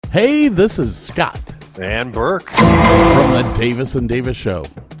Hey, this is Scott And Burke from the Davis and Davis Show,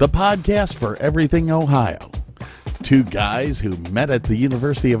 the podcast for everything Ohio. Two guys who met at the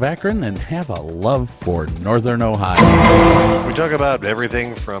University of Akron and have a love for Northern Ohio. We talk about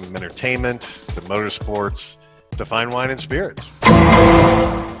everything from entertainment to motorsports to fine wine and spirits.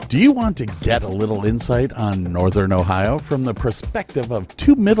 Do you want to get a little insight on Northern Ohio from the perspective of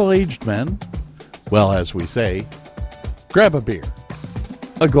two middle-aged men? Well, as we say, grab a beer,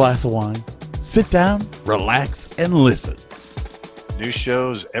 a glass of wine, sit down, relax, and listen. New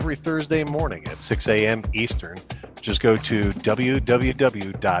shows every Thursday morning at 6 a.m. Eastern. Just go to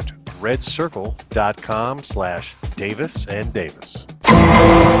www.redcircle.com/Davis and Davis.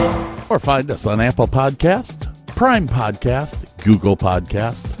 Or find us on Apple Podcast, Prime Podcast, Google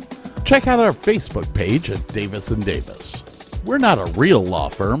Podcast. Check out our Facebook page at Davis and Davis. We're not a real law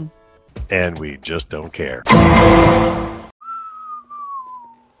firm. And we just don't care.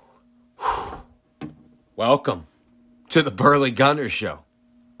 Welcome to the Burley Gunner Show,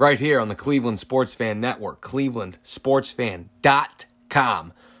 right here on the Cleveland Sports Fan Network,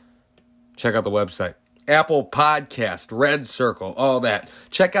 clevelandsportsfan.com. Check out the website, Apple Podcast, Red Circle, all that.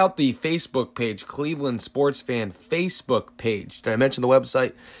 Check out the Facebook page, Cleveland Sports Fan Facebook page. Did I mention the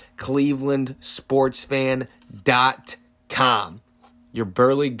website? clevelandsportsfan.com. Your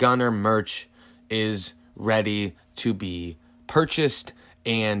Burley Gunner merch is ready to be purchased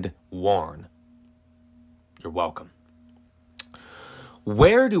and worn. You're welcome.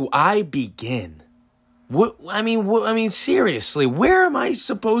 Where do I begin? I mean, seriously, where am I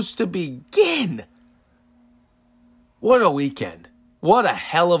supposed to begin? What a weekend. What a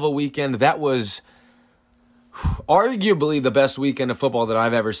hell of a weekend. That was arguably the best weekend of football that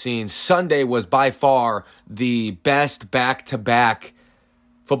I've ever seen. Sunday was by far the best back-to-back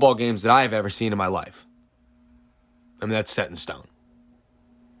football games that I've ever seen in my life. I mean, that's set in stone.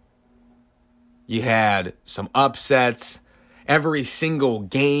 You had some upsets. Every single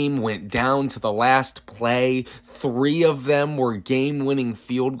game went down to the last play. 3 of them were game-winning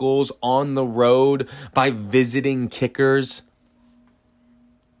field goals on the road by visiting kickers.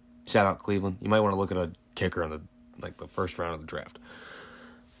 Shout out Cleveland. You might want to look at a kicker in the first round of the draft.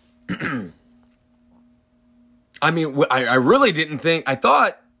 I mean, I really didn't think. I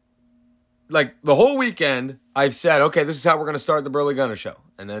thought, the whole weekend, I've said, okay, this is how we're going to start the Burley Gunner Show.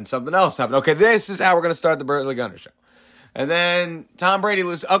 And then something else happened. Okay, this is how we're going to start the Burley Gunner Show. And then Tom Brady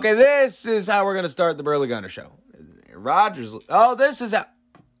was, okay, this is how we're going to start the Burley Gunner Show. Rodgers, this is how.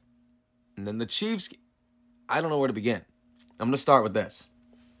 And then the Chiefs, I don't know where to begin. I'm going to start with this.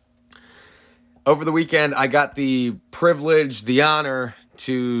 Over the weekend, I got the privilege, the honor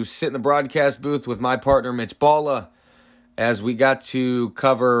to sit in the broadcast booth with my partner, Mitch Balla, as we got to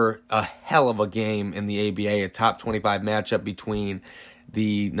cover a hell of a game in the ABA, a top 25 matchup between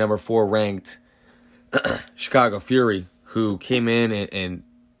the number 4 ranked Chicago Fury, who came in and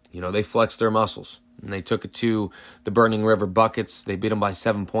they flexed their muscles. And they took it to the Burning River Buckets. They beat them by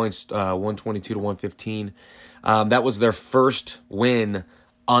 7 points, 122 to 115. That was their first win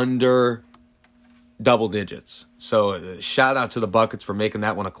under double digits. So shout out to the Buckets for making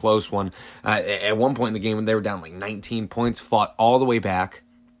that one a close one. At one point in the game, when they were down 19 points, fought all the way back.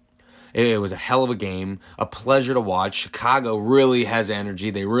 It was a hell of a game, a pleasure to watch. Chicago really has energy.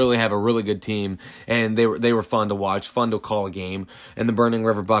 They really have a really good team, and they were fun to watch, fun to call a game. And the Burning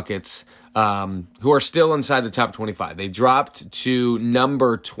River Buckets, who are still inside the top 25, they dropped to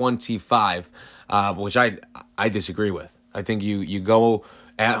number 25, which I disagree with. I think you go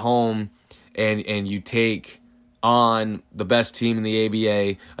at home and you take on the best team in the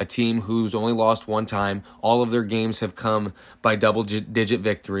ABA, a team who's only lost one time. All of their games have come by double-digit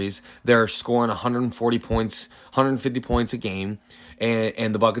victories. They're scoring 140 points, 150 points a game,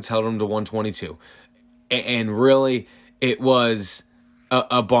 and the Buckets held them to 122. And really, it was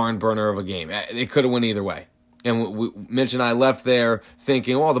a barn burner of a game. It could have went either way. And Mitch and I left there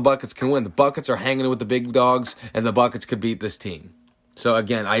thinking, the Buckets can win. The Buckets are hanging with the big dogs, and the Buckets could beat this team. So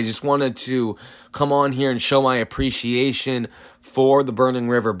again, I just wanted to come on here and show my appreciation for the Burning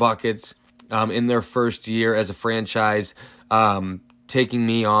River Buckets in their first year as a franchise, taking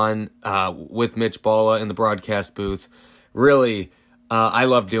me on with Mitch Balla in the broadcast booth. Really, I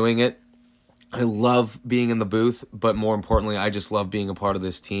love doing it. I love being in the booth, but more importantly, I just love being a part of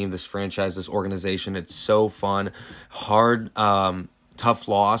this team, this franchise, this organization. It's so fun. Hard, tough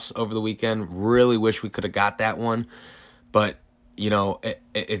loss over the weekend. Really wish we could have got that one, but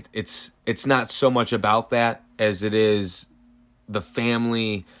it's not so much about that as it is the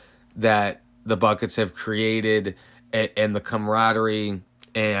family that the Buckets have created and the camaraderie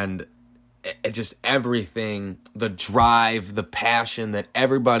and just everything, the drive, the passion that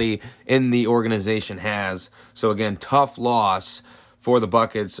everybody in the organization has. So again, tough loss for the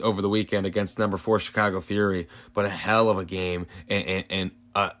Buckets over the weekend against number 4 Chicago Fury, but a hell of a game, and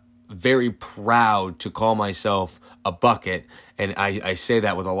very proud to call myself a Bucket, and I say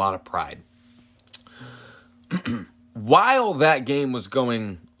that with a lot of pride. While that game was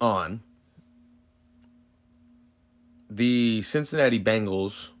going on, the Cincinnati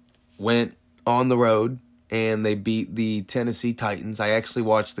Bengals went on the road and they beat the Tennessee Titans. I actually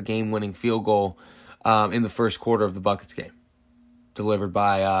watched the game-winning field goal in the first quarter of the Buckets game, delivered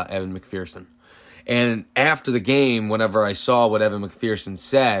by Evan McPherson. And after the game, whenever I saw what Evan McPherson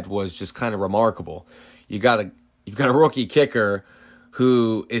said, was just kind of remarkable. You've got a rookie kicker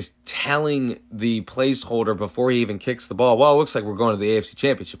who is telling the placeholder before he even kicks the ball, well, it looks like we're going to the AFC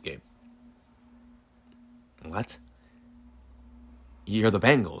Championship game. What? You're the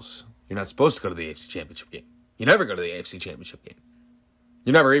Bengals. You're not supposed to go to the AFC Championship game. You never go to the AFC Championship game.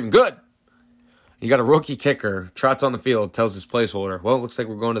 You're never even good. You got a rookie kicker, trots on the field, tells his placeholder, well, it looks like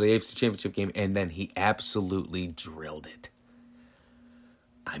we're going to the AFC Championship game, and then he absolutely drilled it.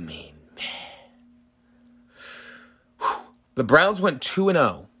 I mean, man. Whew. The Browns went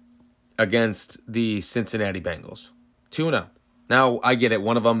 2-0 against the Cincinnati Bengals. 2-0. Now, I get it.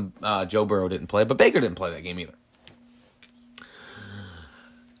 One of them, Joe Burrow, didn't play, but Baker didn't play that game either.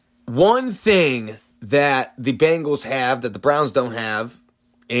 One thing that the Bengals have that the Browns don't have,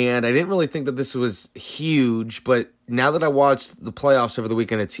 and I didn't really think that this was huge, but now that I watched the playoffs over the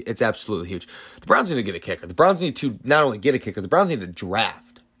weekend, it's absolutely huge. The Browns need to get a kicker. The Browns need to not only get a kicker, the Browns need to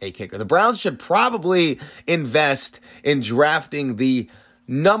draft a kicker. The Browns should probably invest in drafting the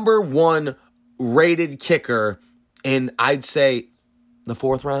number 1 rated kicker in, I'd say, the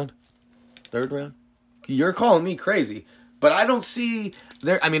 4th round, 3rd round. You're calling me crazy, but I don't see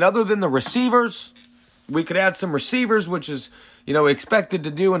there. I mean, other than the receivers, we could add some receivers, which is, expected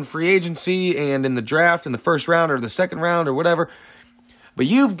to do in free agency and in the draft in the 1st round or the 2nd round or whatever. But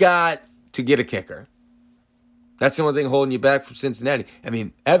you've got to get a kicker. That's the only thing holding you back from Cincinnati. I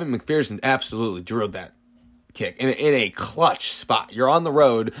mean, Evan McPherson absolutely drilled that kick in a clutch spot. You're on the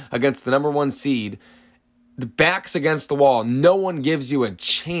road against the number 1 seed. The back's against the wall. No one gives you a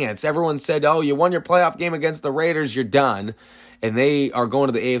chance. Everyone said, oh, you won your playoff game against the Raiders, you're done. And they are going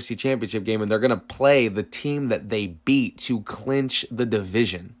to the AFC Championship game, and they're going to play the team that they beat to clinch the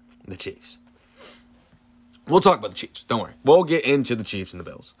division, the Chiefs. We'll talk about the Chiefs. Don't worry. We'll get into the Chiefs and the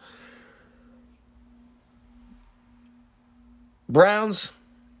Bills. Browns,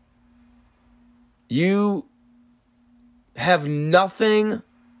 you have nothing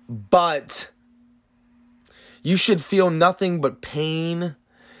but... You should feel nothing but pain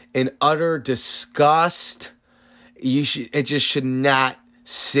and utter disgust. It just should not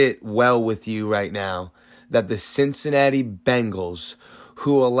sit well with you right now that the Cincinnati Bengals,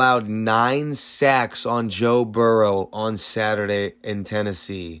 who allowed 9 sacks on Joe Burrow on Saturday in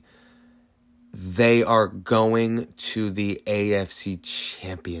Tennessee, they are going to the AFC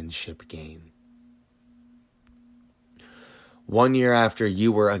Championship game. 1 year after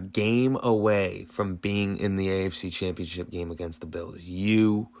you were a game away from being in the AFC Championship game against the Bills,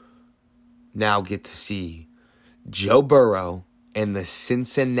 you now get to see Joe Burrow and the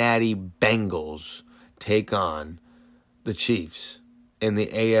Cincinnati Bengals take on the Chiefs in the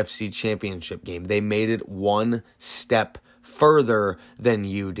AFC Championship game. They made it one step further than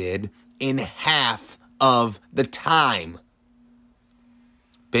you did in half of the time.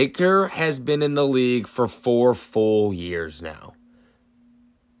 Baker has been in the league for 4 full years now.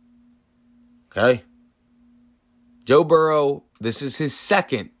 Okay? Joe Burrow, this is his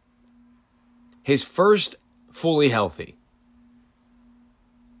second. His first fully healthy.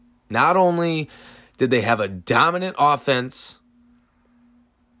 Not only did they have a dominant offense,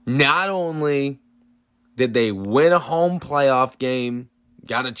 not only did they win a home playoff game,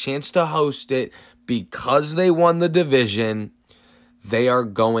 got a chance to host it because they won the division, they are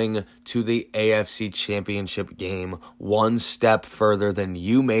going to the AFC Championship game one step further than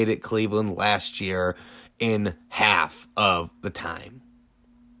you made it, Cleveland, last year in half of the time.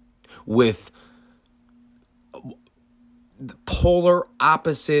 With the polar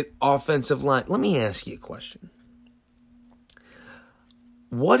opposite offensive line. Let me ask you a question.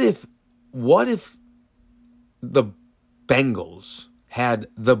 What if the Bengals had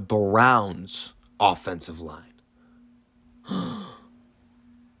the Browns offensive line?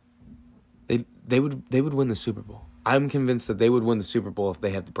 They would win the Super Bowl. I'm convinced that they would win the Super Bowl if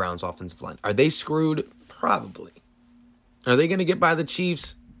they had the Browns offensive line. Are they screwed? Probably. Are they going to get by the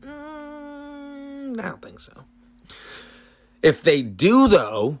Chiefs? I don't think so. If they do,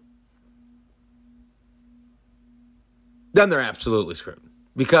 though, then they're absolutely screwed.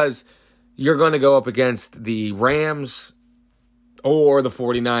 Because you're going to go up against the Rams or the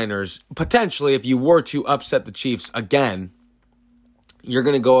 49ers. Potentially, if you were to upset the Chiefs again, you're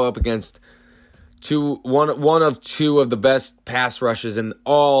going to go up against one of two of the best pass rushes in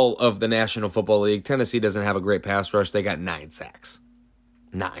all of the National Football League. Tennessee doesn't have a great pass rush. They got 9 sacks.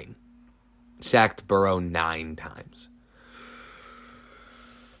 9. Sacked Burrow 9 times.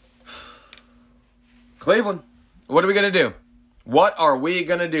 Cleveland, what are we going to do? What are we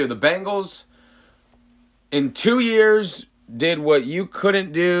going to do? The Bengals, in 2 years, did what you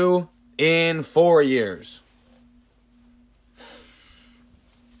couldn't do in 4 years.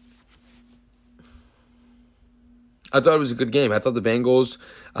 I thought it was a good game. I thought the Bengals,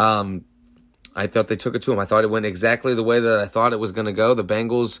 I thought they took it to them. I thought it went exactly the way that I thought it was going to go. The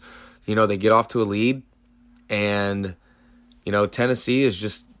Bengals, they get off to a lead. And, Tennessee is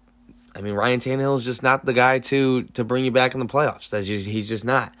just, Ryan Tannehill is just not the guy to bring you back in the playoffs. He's just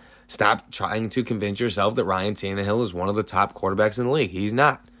not. Stop trying to convince yourself that Ryan Tannehill is one of the top quarterbacks in the league. He's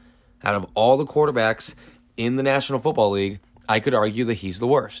not. Out of all the quarterbacks in the National Football League, I could argue that he's the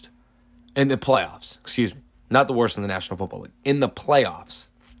worst. In the playoffs, excuse me. Not the worst in the National Football League. In the playoffs.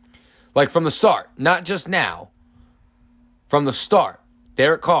 Like from the start. Not just now. From the start.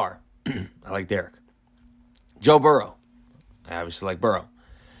 Derek Carr. I like Derek. Joe Burrow. I obviously like Burrow.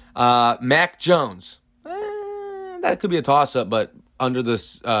 Mac Jones. That could be a toss-up, but under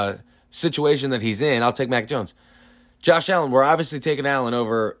this situation that he's in, I'll take Mac Jones. Josh Allen. We're obviously taking Allen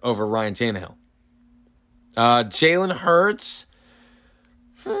over Ryan Tannehill. Jalen Hurts.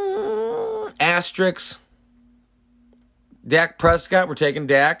 Asterisks. Dak Prescott, we're taking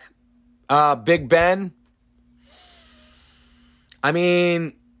Dak. Big Ben.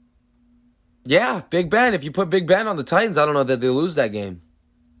 Yeah, Big Ben. If you put Big Ben on the Titans, I don't know that they lose that game.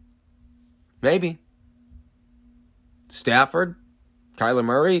 Maybe. Stafford. Kyler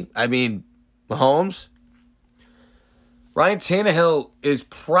Murray. Mahomes. Ryan Tannehill is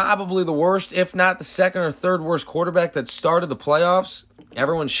probably the worst, if not the second or third worst quarterback that started the playoffs.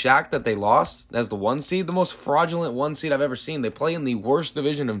 Everyone's shocked that they lost as the 1 seed. The most fraudulent 1 seed I've ever seen. They play in the worst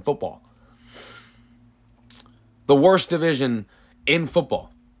division in football. The worst division in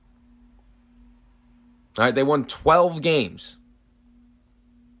football. All right, they won 12 games.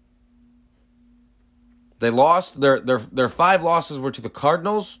 They lost. Their 5 losses were to the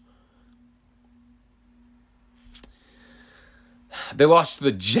Cardinals. They lost to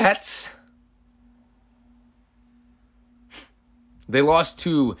the Jets. They lost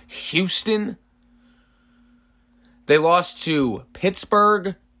to Houston. They lost to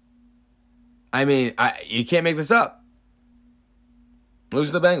Pittsburgh. You can't make this up.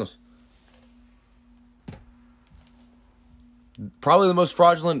 Lose to the Bengals. Probably the most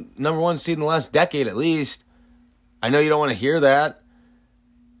fraudulent number 1 seed in the last decade at least. I know you don't want to hear that.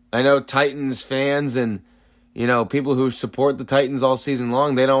 I know Titans fans and, people who support the Titans all season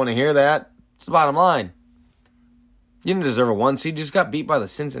long, they don't want to hear that. It's the bottom line. You didn't deserve a 1 seed. You just got beat by the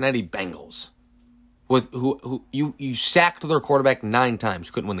Cincinnati Bengals. With who you sacked their quarterback 9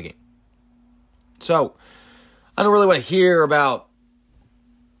 times. Couldn't win the game. So, I don't really want to hear about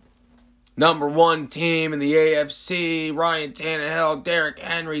number 1 team in the AFC, Ryan Tannehill, Derrick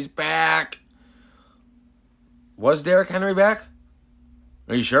Henry's back. Was Derrick Henry back?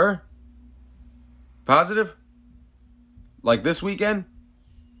 Are you sure? Positive? Like this weekend?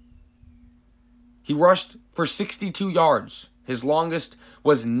 He rushed for 62 yards. His longest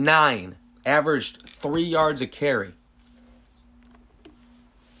was 9. Averaged 3 yards a carry.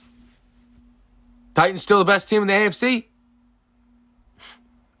 Titans still the best team in the AFC?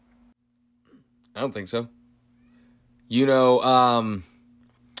 I don't think so.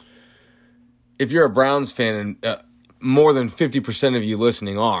 If you're a Browns fan, and more than 50% of you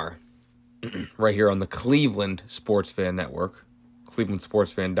listening are, right here on the Cleveland Sports Fan Network,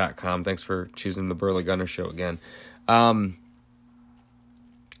 clevelandsportsfan.com. Thanks for choosing the Burley Gunner Show again.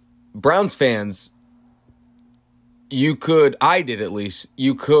 Browns fans, I did at least,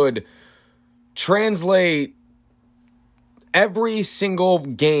 you could translate every single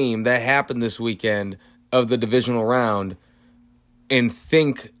game that happened this weekend of the divisional round and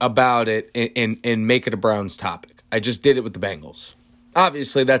think about it and make it a Browns topic. I just did it with the Bengals.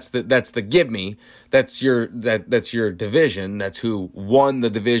 Obviously, that's the give me. That's your division. That's who won the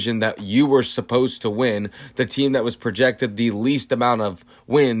division that you were supposed to win. The team that was projected the least amount of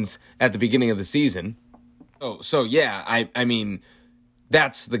wins at the beginning of the season. So yeah, I mean,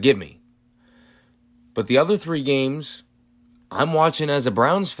 that's the give me. But the other 3 games, I'm watching as a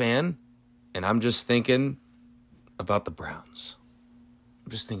Browns fan, and I'm just thinking about the Browns.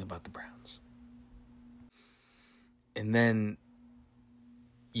 I'm just thinking about the Browns. And then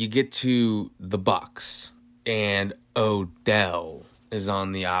you get to the Bucks, and Odell is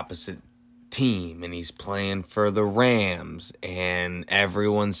on the opposite team, and he's playing for the Rams, and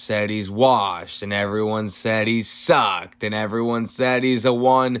everyone said he's washed, and everyone said he sucked, and everyone said he's a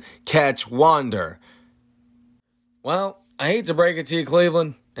one-catch wonder. Well, I hate to break it to you,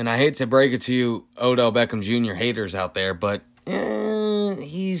 Cleveland, and I hate to break it to you, Odell Beckham Jr. haters out there, but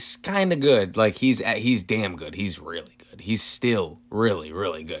he's kind of good. Like, he's damn good. He's really good. He's still really,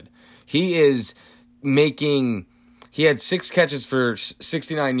 really good. He had 6 catches for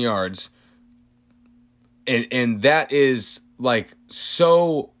 69 yards, and that is, like,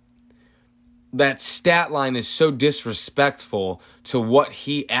 so, that stat line is so disrespectful to what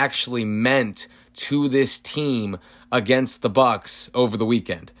he actually meant to this team against the Bucks over the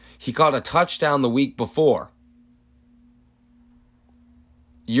weekend. He caught a touchdown the week before.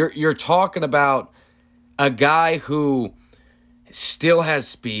 You're talking about a guy who still has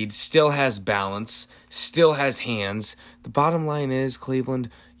speed, still has balance, still has hands. The bottom line is, Cleveland,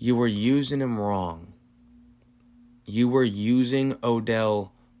 you were using him wrong. You were using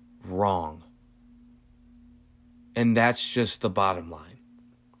Odell wrong. And that's just the bottom line.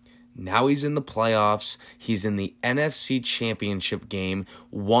 Now he's in the playoffs. He's in the NFC Championship game,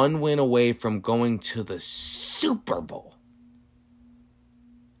 1 win away from going to the Super Bowl.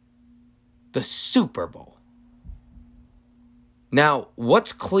 The Super Bowl. Now,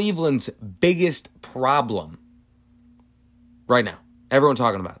 what's Cleveland's biggest problem right now? Everyone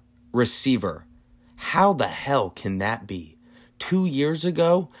talking about it. Receiver. How the hell can that be? 2 years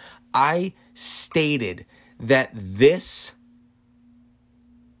ago, I stated that this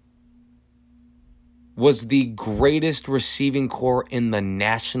was the greatest receiving corps in the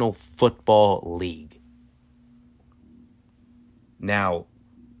National Football League. Now,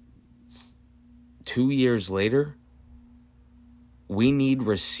 2 years later, we need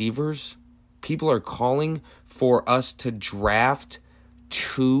receivers. People are calling for us to draft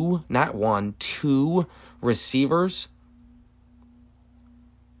 2, not 1, 2 receivers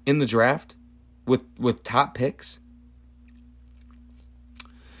in the draft with top picks.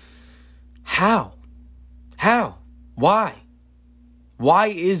 How? Why? Why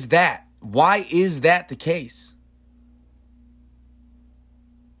is that? Why is that the case?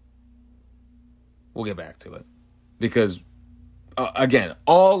 We'll get back to it. Because, again,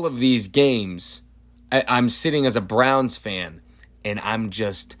 all of these games, I'm sitting as a Browns fan, and I'm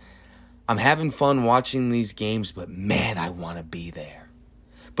having fun watching these games, but man, I want to be there.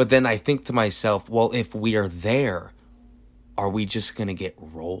 But then I think to myself, well, if we are there, are we just going to get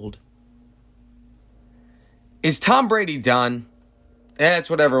rolled? Is Tom Brady done? That's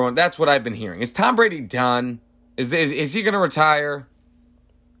what I've been hearing. Is Tom Brady done? Is he going to retire?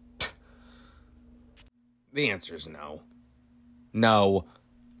 The answer is no. No.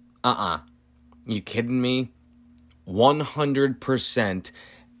 You kidding me? 100%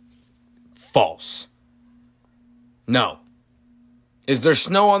 false. No. Is there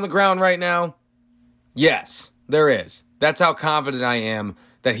snow on the ground right now? Yes, there is. That's how confident I am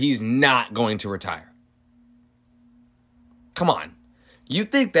that he's not going to retire. Come on. You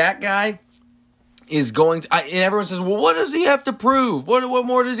think that guy is going to... and everyone says, well, what does he have to prove? What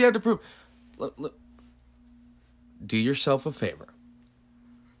more does he have to prove? Look, do yourself a favor.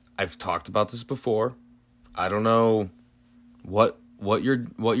 I've talked about this before. I don't know what you're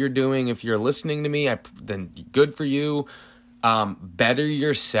doing. If you're listening to me, then good for you. Better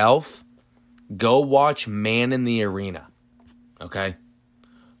yourself. Go watch Man in the Arena. Okay?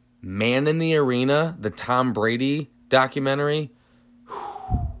 Man in the Arena, the Tom Brady documentary.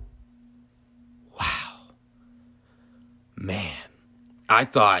 Wow. Man. I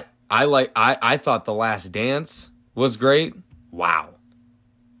thought The Last Dance was great. Wow.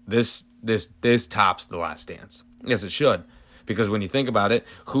 This tops The Last Dance. Yes, it should. Because when you think about it,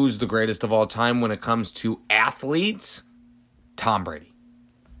 who's the greatest of all time when it comes to athletes? Tom Brady.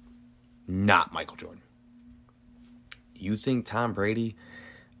 Not Michael Jordan. You think Tom Brady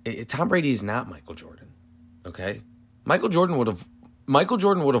is not Michael Jordan. Okay? Michael Jordan would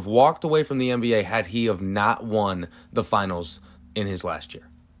have walked away from the NBA had he have not won the finals in his last year.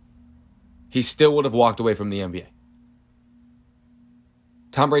 He still would have walked away from the NBA.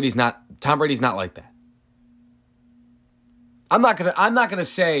 Tom Brady's not like that. I'm not gonna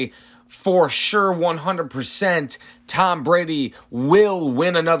say for sure 100% Tom Brady will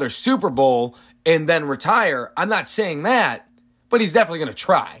win another Super Bowl and then retire. I'm not saying that, but he's definitely gonna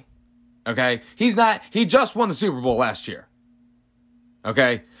try. Okay? He just won the Super Bowl last year.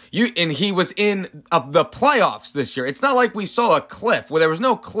 Okay? And he was in the playoffs this year. It's not like we saw a cliff where there was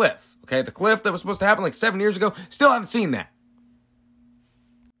no cliff. Okay, the cliff that was supposed to happen like 7 years ago, still haven't seen that.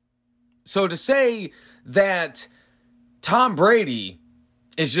 So to say that Tom Brady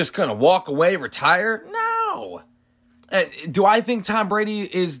is just going to walk away, retire? No. Do I think Tom Brady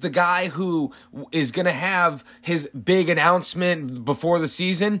is the guy who is going to have his big announcement before the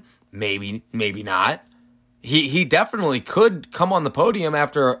season? Maybe, maybe not. He definitely could come on the podium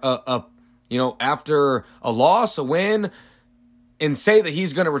after after a loss, a win, and say that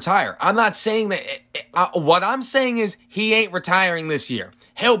he's going to retire. I'm not saying that. What I'm saying is he ain't retiring this year.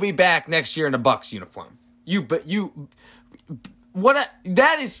 He'll be back next year in a Bucs uniform.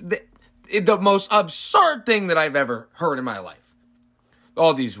 That is the most absurd thing that I've ever heard in my life.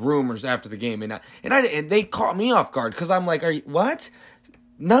 All these rumors after the game, and they caught me off guard because I'm like, what?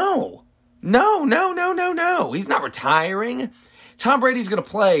 No. He's not retiring. Tom Brady's going to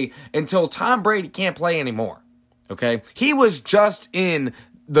play until Tom Brady can't play anymore. Okay? He was just in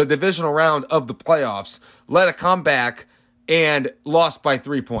the divisional round of the playoffs, led a comeback, and lost by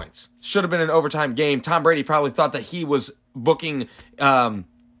 3 points. Should have been an overtime game. Tom Brady probably thought that he was booking, it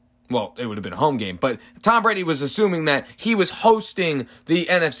would have been a home game, but Tom Brady was assuming that he was hosting the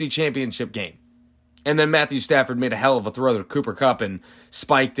NFC Championship game. And then Matthew Stafford made a hell of a throw to Cooper Kupp and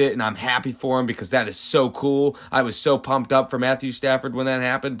spiked it, and I'm happy for him because that is so cool. I was so pumped up for Matthew Stafford when that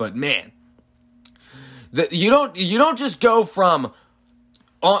happened, but man, you don't just go from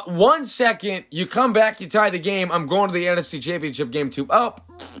 1 second, you come back, you tie the game, I'm going to the NFC Championship game to,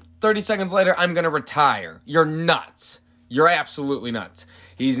 30 seconds later, I'm going to retire. You're nuts. You're absolutely nuts.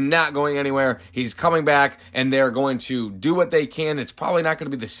 He's not going anywhere. He's coming back, and they're going to do what they can. It's probably not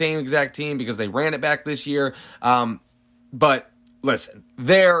going to be the same exact team because they ran it back this year. But listen,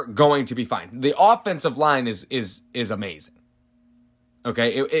 they're going to be fine. The offensive line is amazing.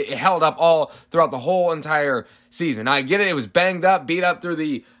 Okay, it held up all throughout the whole entire season. I get it. It was banged up, beat up through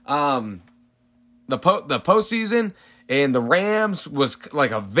the postseason, and the Rams was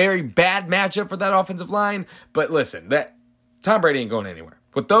like a very bad matchup for that offensive line. But listen, that Tom Brady ain't going anywhere.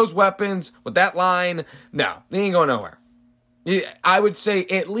 With those weapons, with that line, no, he ain't going nowhere. I would say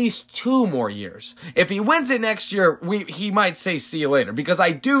at least 2 more years. If he wins it next year, he might say see you later. Because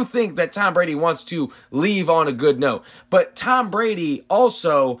I do think that Tom Brady wants to leave on a good note. But Tom Brady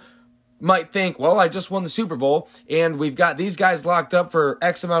also might think, well, I just won the Super Bowl, and we've got these guys locked up for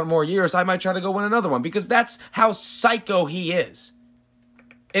X amount more years. I might try to go win another one. Because that's how psycho he is.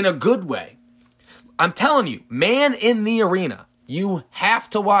 In a good way. I'm telling you, Man in the Arena. You have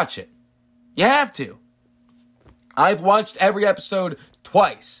to watch it. You have to. I've watched every episode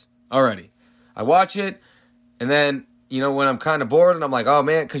twice already. I watch it, and then, when I'm kind of bored, and I'm like, oh,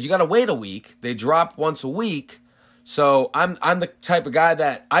 man, because you got to wait a week. They drop once a week. So I'm the type of guy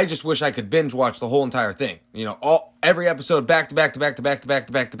that I just wish I could binge watch the whole entire thing. Every episode back to back to back to back to back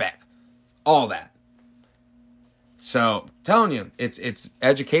to back to back. All that. So, I'm telling you, it's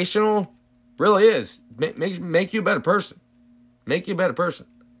educational. Really is. Make you a better person. Make you a better person.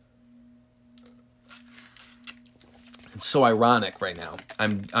 It's so ironic right now.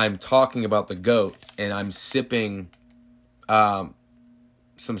 I'm talking about the GOAT, and I'm sipping some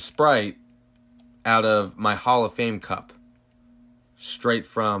Sprite out of my Hall of Fame cup. Straight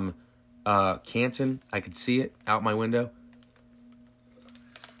from Canton. I could see it out my window.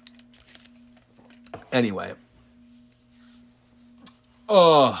 Anyway.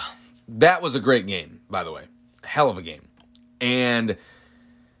 Oh, that was a great game, by the way. Hell of a game. And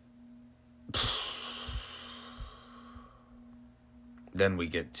then we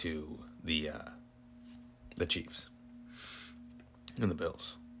get to the Chiefs and the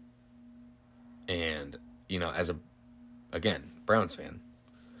Bills. And, as again, Browns fan,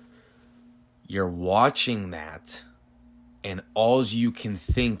 you're watching that, and all you can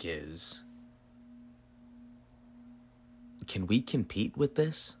think is, can we compete with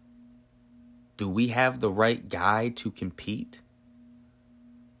this? Do we have the right guy to compete?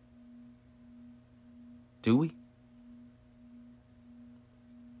 Do we?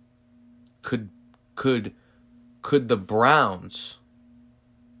 Could the Browns,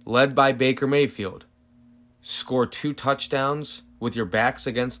 led by Baker Mayfield, score 2 touchdowns with your backs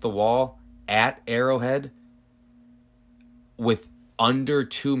against the wall at Arrowhead with under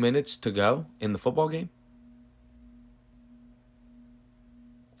 2 minutes to go in the football game?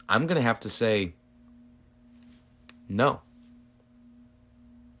 I'm going to have to say no.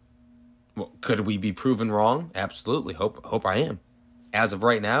 Well, could we be proven wrong? Absolutely. Hope I am. As of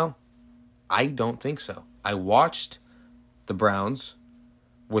right now, I don't think so. I watched the Browns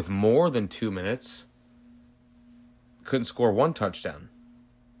with more than 2 minutes. Couldn't score 1 touchdown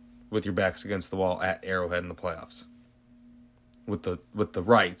with your backs against the wall at Arrowhead in the playoffs. With the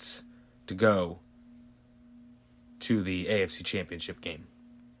rights to go to the AFC Championship game.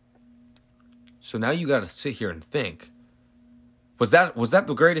 So now you got to sit here and think, was that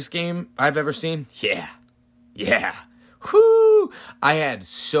the greatest game I've ever seen? Yeah. Whoo! I had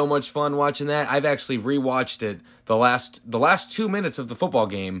so much fun watching that. I've actually rewatched it. The last 2 minutes of the football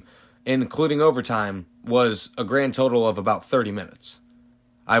game, including overtime, was a grand total of about 30 minutes.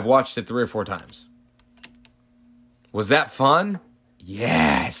 I've watched it 3 or 4 times. Was that fun?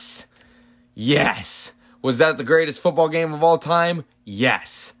 Yes. Was that the greatest football game of all time?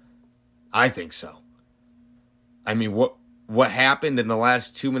 Yes. I think so. I mean, what happened in the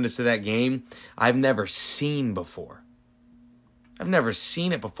last 2 minutes of that game, I've never seen before. I've never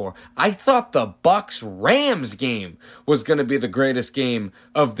seen it before. I thought the Bucs-Rams game was going to be the greatest game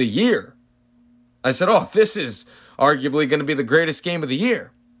of the year. I said, this is arguably going to be the greatest game of the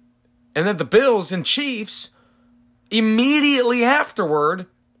year. And then the Bills and Chiefs, immediately afterward,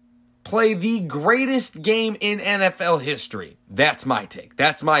 play the greatest game in NFL history. That's my take.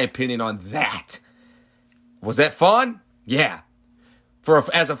 That's my opinion on that. Was that fun? Yeah.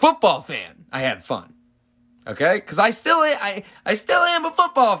 As a football fan, I had fun. Okay? Because I still am a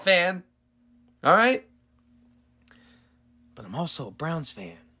football fan. All right? But I'm also a Browns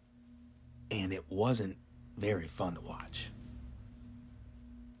fan. And it wasn't very fun to watch.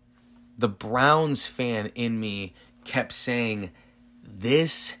 The Browns fan in me kept saying,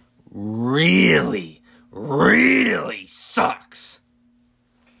 this really, really sucks.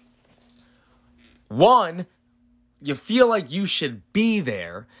 One, you feel like you should be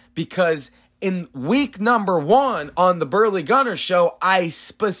there because in week number 1 on the Burley Gunner Show, I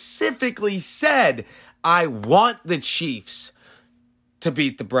specifically said I want the Chiefs to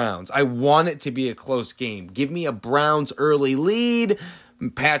beat the Browns. I want it to be a close game. Give me a Browns early lead.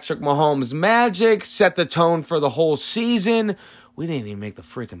 Patrick Mahomes magic. Set the tone for the whole season. We didn't even make the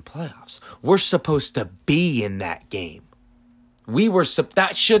freaking playoffs. We're supposed to be in that game.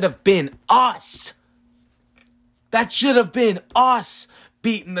 That should have been us. That should have been us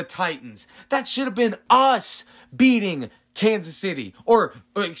beating the Titans. That should have been us beating Kansas City. Or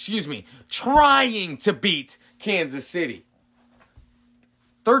trying to beat Kansas City.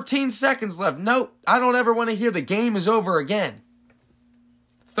 13 seconds left. Nope, I don't ever want to hear the game is over again.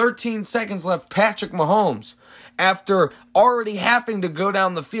 13 seconds left. Patrick Mahomes, after already having to go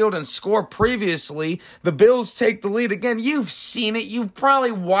down the field and score previously, the Bills take the lead again. You've seen it. You've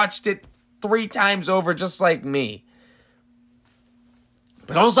probably watched it 3 times over just like me.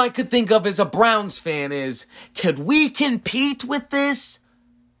 But all I could think of as a Browns fan is, could we compete with this?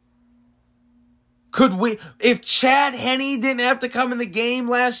 Could we, if Chad Henne didn't have to come in the game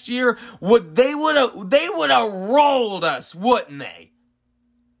last year, they would have rolled us, wouldn't they?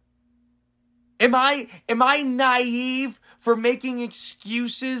 Am I naive for making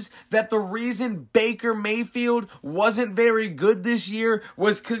excuses that the reason Baker Mayfield wasn't very good this year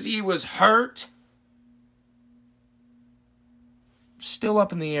was because he was hurt? Still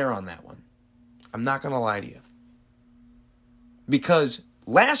up in the air on that one. I'm not going to lie to you. Because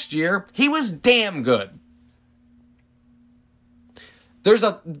last year, he was damn good.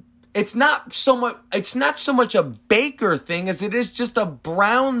 It's not so much a Baker thing as it is just a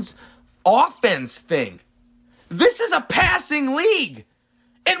Browns offense thing. This is a passing league.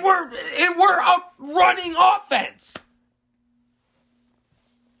 And we're a running offense.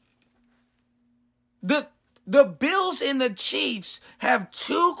 The Bills and the Chiefs have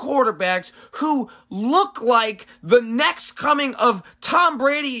 2 quarterbacks who look like the next coming of Tom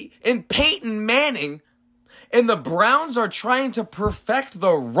Brady and Peyton Manning, and the Browns are trying to perfect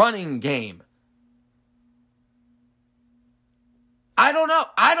the running game. I don't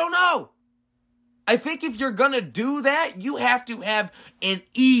know. I think if you're going to do that, you have to have an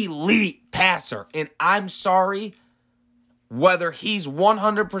elite passer. And I'm sorry, whether he's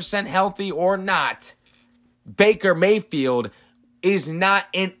 100% healthy or not, Baker Mayfield is not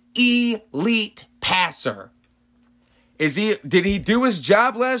an elite passer. Did he do his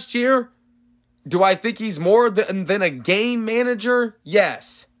job last year? Do I think he's more than a game manager?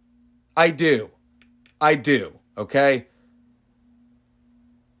 Yes, I do. Okay?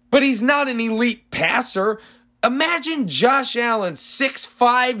 But he's not an elite passer. Imagine Josh Allen,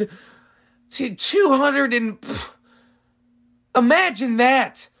 6'5", 200 and... Imagine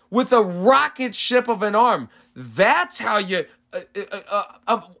that. With a rocket ship of an arm. That's how you...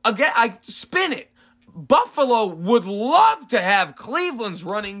 again, I spin it. Buffalo would love to have Cleveland's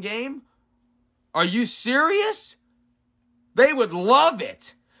running game. Are you serious? They would love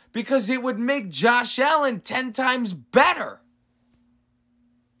it. Because it would make Josh Allen 10 times better.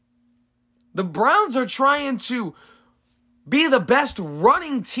 The Browns are trying to be the best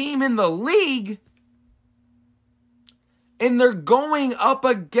running team in the league, and they're going up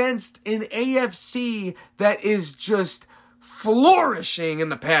against an AFC that is just flourishing in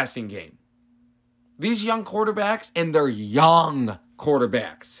the passing game. These young quarterbacks, and they're young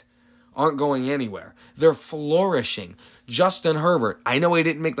quarterbacks, aren't going anywhere. They're flourishing. Justin Herbert, I know he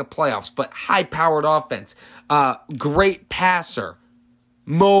didn't make the playoffs, but high-powered offense, great passer,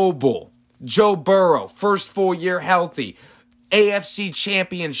 mobile. Joe Burrow, first full year healthy, AFC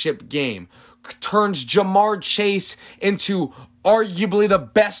championship game, turns Jamar Chase into arguably the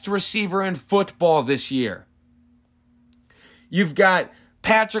best receiver in football this year. You've got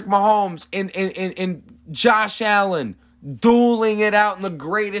Patrick Mahomes and Josh Allen dueling it out in the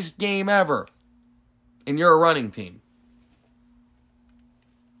greatest game ever. And you're a running team.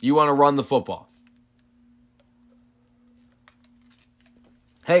 You want to run the football.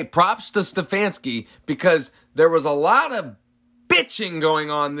 Hey, props to Stefanski, because there was a lot of bitching going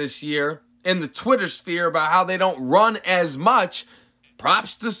on this year in the Twitter sphere about how they don't run as much.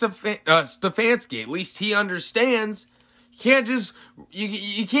 Props to Stefanski. At least he understands. You can't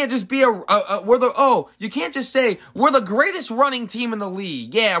just be you can't just say we're the greatest running team in the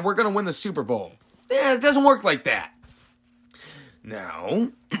league. Yeah, we're gonna win the Super Bowl. Yeah, it doesn't work like that.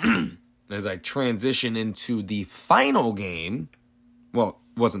 Now, as I transition into the final game, well,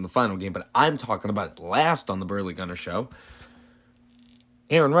 it wasn't the final game, but I'm talking about it last on the Burley Gunner Show.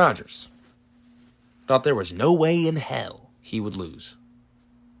 Aaron Rodgers thought there was no way in hell he would lose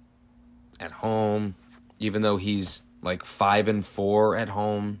at home, even though he's like 5-4 at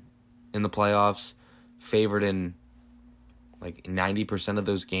home in the playoffs, favored in like 90% of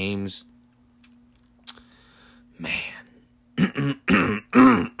those games. Man.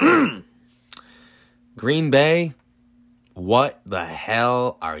 Green Bay, what the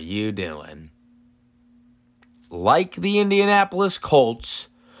hell are you doing? Like the Indianapolis Colts,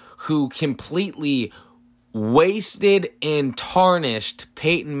 who completely wasted and tarnished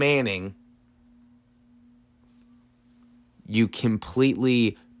Peyton Manning, you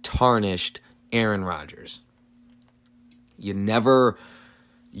completely tarnished Aaron Rodgers. You never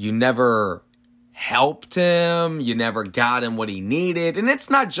helped him. You never got him what he needed. And it's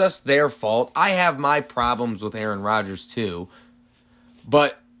not just their fault. I have my problems with Aaron Rodgers too.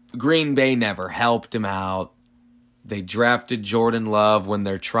 But Green Bay never helped him out. They drafted Jordan Love when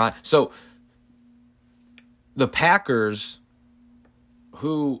they're trying. So the Packers,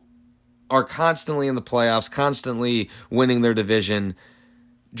 who are constantly in the playoffs, constantly winning their division,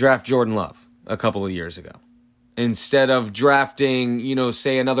 draft Jordan Love a couple of years ago. Instead of drafting,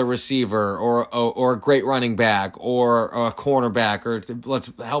 say another receiver or a great running back or a cornerback, or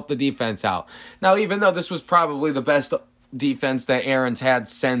let's help the defense out. Now, even though this was probably the best defense that Aaron's had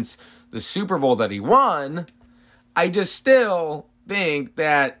since the Super Bowl that he won, I just still think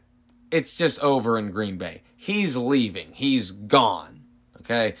that it's just over in Green Bay. He's leaving. He's gone.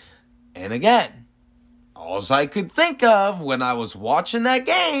 Okay? And again, all I could think of when I was watching that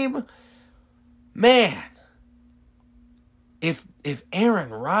game, man, if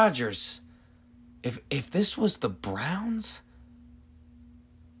Aaron Rodgers, if this was the Browns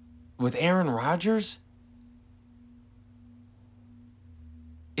with Aaron Rodgers,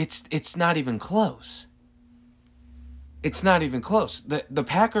 it's not even close. It's not even close. The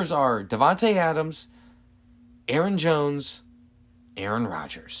Packers are Devontae Adams, Aaron Jones, Aaron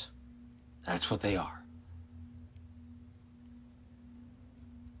Rodgers. That's what they are.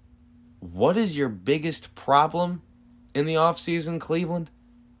 What is your biggest problem in the offseason, Cleveland?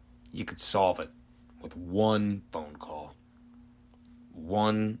 You could solve it with one phone call.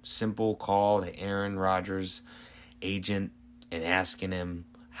 One simple call to Aaron Rodgers' agent and asking him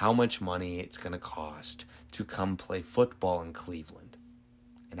how much money it's going to cost to come play football in Cleveland.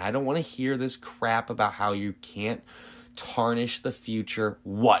 And I don't want to hear this crap about how you can't tarnish the future.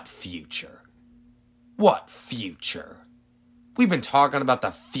 What future? What future? We've been talking about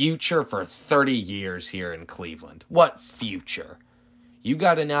the future for 30 years here in Cleveland. What future? You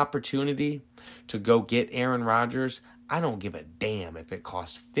got an opportunity to go get Aaron Rodgers. I don't give a damn if it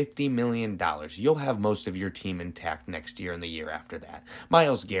costs $50 million. You'll have most of your team intact next year and the year after that.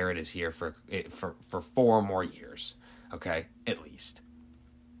 Myles Garrett is here for 4 more years. Okay? At least.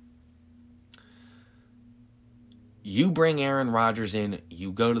 You bring Aaron Rodgers in,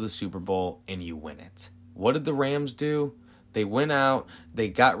 you go to the Super Bowl, and you win it. What did the Rams do? They went out, they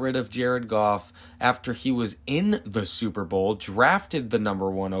got rid of Jared Goff after he was in the Super Bowl, drafted the number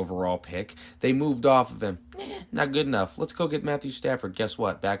 1 overall pick. They moved off of him. Not good enough. Let's go get Matthew Stafford. Guess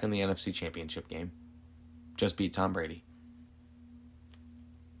what? Back in the NFC Championship game. Just beat Tom Brady.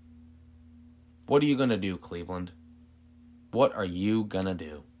 What are you going to do, Cleveland? What are you going to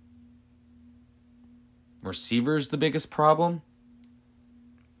do? Receiver's the biggest problem?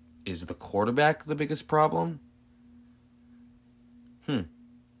 Is the quarterback the biggest problem?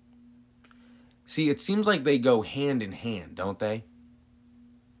 See, it seems like they go hand in hand, don't they?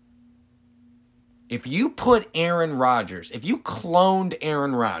 If you put Aaron Rodgers, if you cloned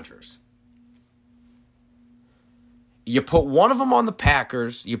Aaron Rodgers, you put one of them on the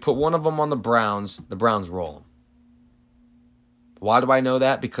Packers, you put one of them on the Browns roll them. Why do I know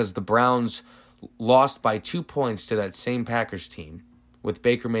that? Because the Browns lost by 2 points to that same Packers team with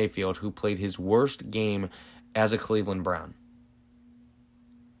Baker Mayfield, who played his worst game as a Cleveland Brown.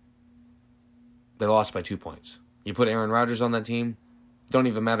 They lost by 2 points. You put Aaron Rodgers on that team, don't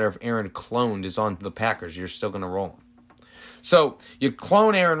even matter if Aaron cloned is on the Packers, you're still going to roll him. So you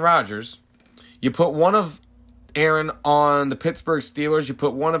clone Aaron Rodgers, you put one of Aaron on the Pittsburgh Steelers, you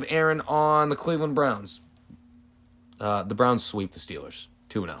put one of Aaron on the Cleveland Browns. The Browns sweep the Steelers,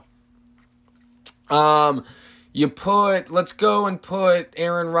 2-0. Let's go and put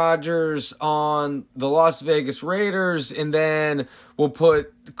Aaron Rodgers on the Las Vegas Raiders, and then we'll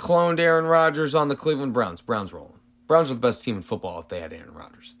put cloned Aaron Rodgers on the Cleveland Browns. Browns rolling. Browns are the best team in football if they had Aaron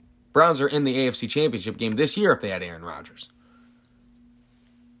Rodgers. Browns are in the AFC Championship game this year if they had Aaron Rodgers.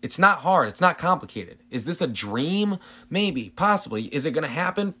 It's not hard. It's not complicated. Is this a dream? Maybe. Possibly. Is it going to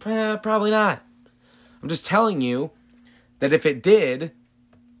happen? Probably not. I'm just telling you that if it did,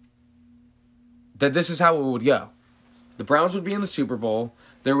 that this is how it would go. The Browns would be in the Super Bowl.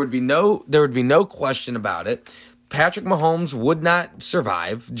 There would be no question about it. Patrick Mahomes would not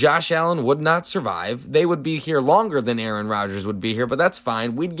survive. Josh Allen would not survive. They would be here longer than Aaron Rodgers would be here, but that's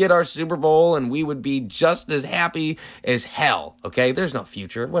fine. We'd get our Super Bowl, and we would be just as happy as hell, okay? There's no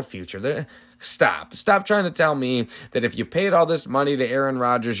future. What future? Stop trying to tell me that if you paid all this money to Aaron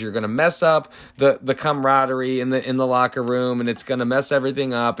Rodgers, you're going to mess up the camaraderie in the locker room, and it's going to mess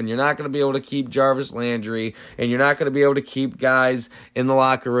everything up, and you're not going to be able to keep Jarvis Landry, and you're not going to be able to keep guys in the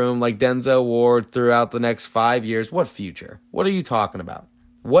locker room like Denzel Ward throughout the next 5 years. What future? What are you talking about?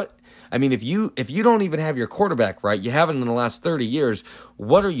 If you don't even have your quarterback right, you haven't in the last 30 years,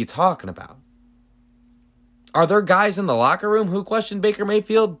 what are you talking about? Are there guys in the locker room who question Baker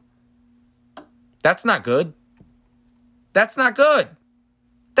Mayfield? That's not good. That's not good.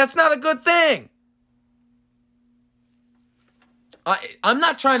 That's not a good thing. I'm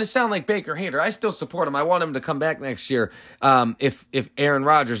not trying to sound like Baker hater. I still support him. I want him to come back next year if Aaron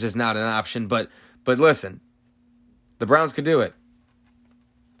Rodgers is not an option. But listen, the Browns could do it.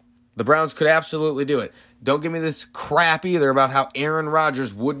 The Browns could absolutely do it. Don't give me this crap either about how Aaron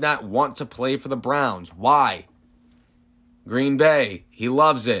Rodgers would not want to play for the Browns. Why? Green Bay. He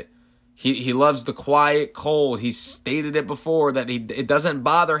loves it. He loves the quiet cold. He's stated it before that it doesn't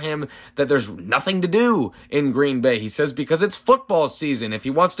bother him that there's nothing to do in Green Bay. He says because it's football season. If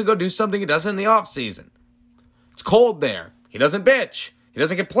he wants to go do something, he does it in the off season. It's cold there. He doesn't bitch. He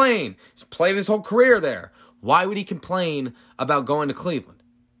doesn't complain. He's played his whole career there. Why would he complain about going to Cleveland?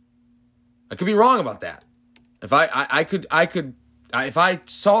 I could be wrong about that. If I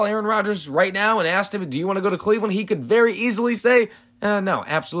saw Aaron Rodgers right now and asked him, do you want to go to Cleveland? He could very easily say, no,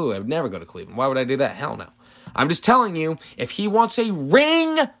 absolutely. I would never go to Cleveland. Why would I do that? Hell no. I'm just telling you, if he wants a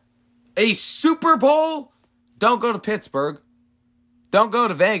ring, a Super Bowl, don't go to Pittsburgh. Don't go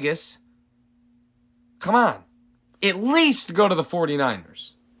to Vegas. Come on. At least go to the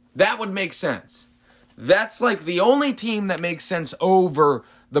 49ers. That would make sense. That's like the only team that makes sense over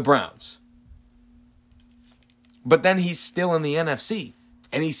the Browns. But then he's still in the NFC,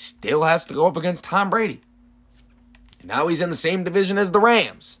 and he still has to go up against Tom Brady. And now he's in the same division as the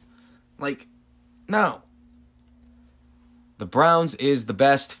Rams. No. The Browns is the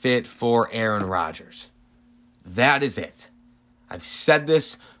best fit for Aaron Rodgers. That is it. I've said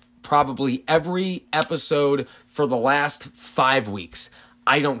this probably every episode for the last 5 weeks.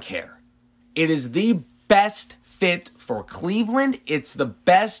 I don't care. It is the best fit for Cleveland. It's the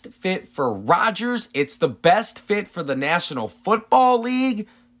best fit for Rodgers. It's the best fit for the National Football League.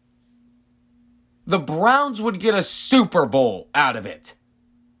 The Browns would get a Super Bowl out of it.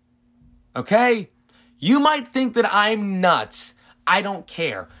 Okay? You might think that I'm nuts. I don't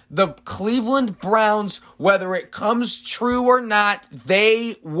care. The Cleveland Browns, whether it comes true or not,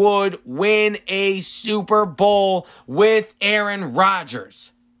 they would win a Super Bowl with Aaron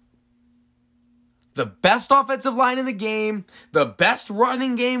Rodgers. The best offensive line in the game, the best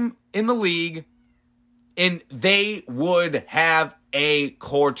running game in the league, and they would have a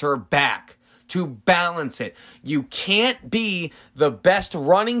quarterback to balance it. You can't be the best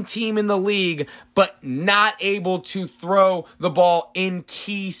running team in the league, but not able to throw the ball in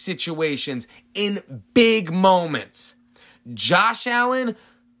key situations, in big moments. Josh Allen,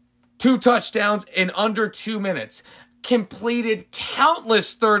 2 touchdowns in under 2 minutes. Completed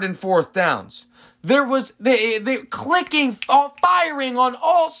countless 3rd and 4th downs. There was they clicking, firing on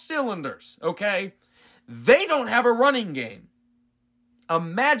all cylinders, okay? They don't have a running game.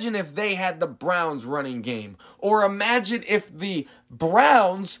 Imagine if they had the Browns running game. Or imagine if the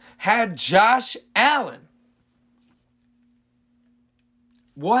Browns had Josh Allen.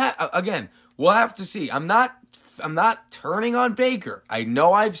 We'll have to see. I'm not turning on Baker. I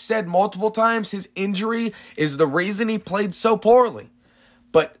know I've said multiple times his injury is the reason he played so poorly.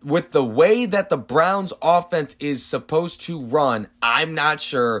 But with the way that the Browns offense is supposed to run, I'm not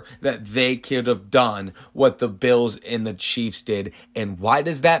sure that they could have done what the Bills and the Chiefs did. And why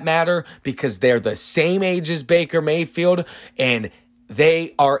does that matter? Because they're the same age as Baker Mayfield, and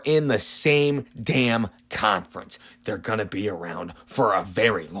they are in the same damn conference. They're going to be around for a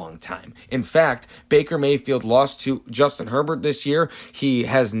very long time. In fact, Baker Mayfield lost to Justin Herbert this year. He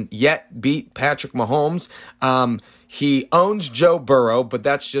hasn't yet beat Patrick Mahomes. He owns Joe Burrow, but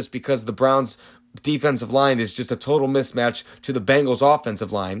that's just because the Browns' defensive line is just a total mismatch to the Bengals'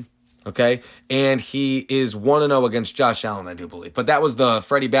 offensive line. Okay? And he is 1-0 against Josh Allen, I do believe. But that was the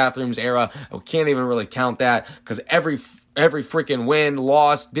Freddie Bathrooms era. I can't even really count that because every freaking win,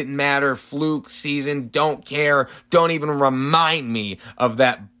 loss, didn't matter, fluke, season, don't care. Don't even remind me of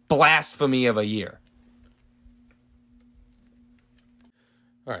that blasphemy of a year.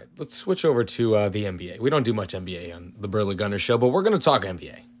 All right, let's switch over to the NBA. We don't do much NBA on the Burley Gunner Show, but we're going to talk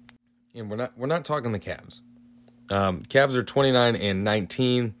NBA. And we're not talking the Cavs. Cavs are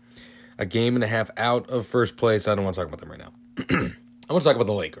 29-19, a game and a half out of first place. I don't want to talk about them right now. I want to talk about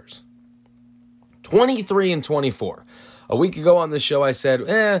the Lakers. 23-24. A week ago on this show, I said,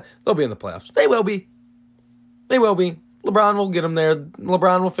 they'll be in the playoffs. They will be. They will be. LeBron will get them there.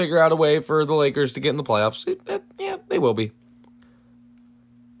 LeBron will figure out a way for the Lakers to get in the playoffs. Yeah, they will be.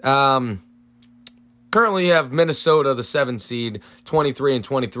 Currently you have Minnesota, the 7 seed,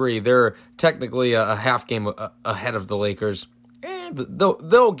 23-23. They're technically a half game ahead of the Lakers. And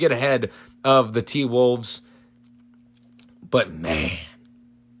they'll get ahead of the T-Wolves. But man,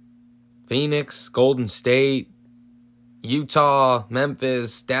 Phoenix, Golden State, Utah,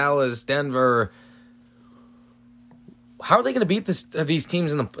 Memphis, Dallas, Denver. How are they going to beat these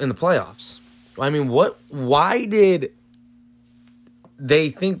teams in the playoffs? I mean, why did they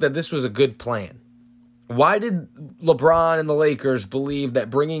think that this was a good plan? Why did LeBron and the Lakers believe that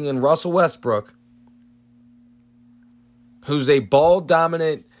bringing in Russell Westbrook, who's a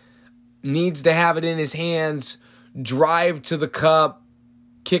ball-dominant, needs to have it in his hands, drive to the cup,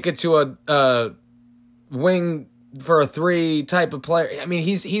 kick it to a wing for a 3 type of player? I mean,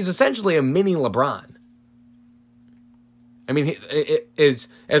 he's essentially a mini LeBron. I mean, it is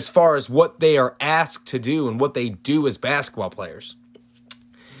as far as what they are asked to do and what they do as basketball players.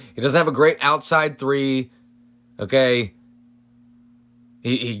 He doesn't have a great outside 3, okay?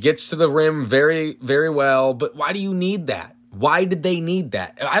 He gets to the rim very, very well, but why do you need that? Why did they need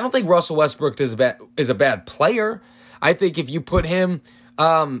that? I don't think Russell Westbrook is a bad player. I think if you put him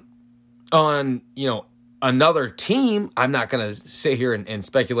on, another team, I'm not going to sit here and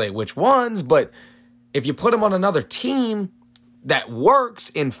speculate which ones, but if you put him on another team that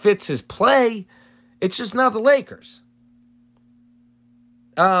works and fits his play, it's just not the Lakers.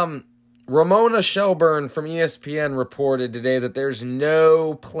 Ramona Shelburne from ESPN reported today that there's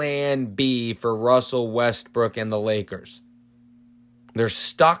no plan B for Russell Westbrook and the Lakers. They're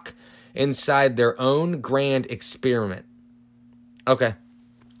stuck inside their own grand experiment. Okay.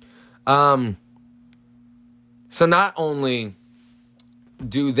 So not only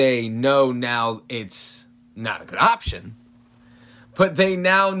do they know now it's not a good option, but they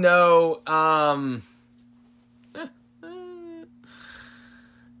now know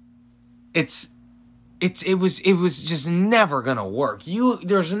it was just never gonna work.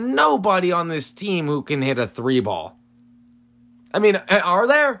 There's nobody on this team who can hit a 3 ball. I mean, are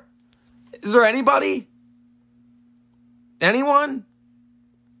there? Is there anybody? Anyone?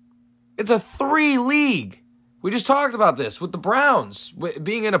 It's a 3 league. We just talked about this with the Browns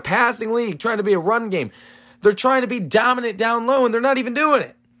being in a passing league, trying to be a run game. They're trying to be dominant down low, and they're not even doing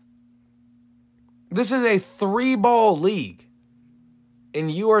it. This is a 3-ball league.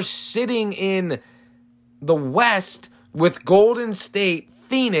 And you are sitting in the West with Golden State,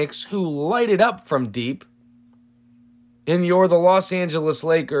 Phoenix, who light it up from deep. And you're the Los Angeles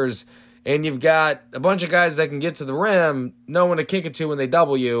Lakers, and you've got a bunch of guys that can get to the rim, no one to kick it to when they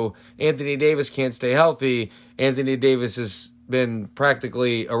double you. Anthony Davis can't stay healthy. Anthony Davis has been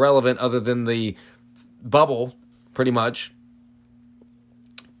practically irrelevant other than the bubble, pretty much.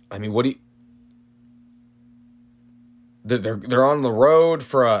 I mean, They're on the road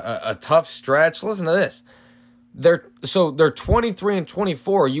for a tough stretch. Listen to this. They're 23 and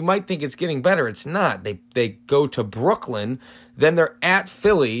 24. You might think it's getting better. It's not. They go to Brooklyn, then they're at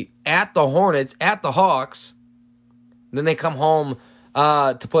Philly, at the Hornets, at the Hawks. Then they come home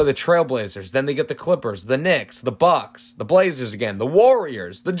to play the Trailblazers. Then they get the Clippers, the Knicks, the Bucks, the Blazers again, the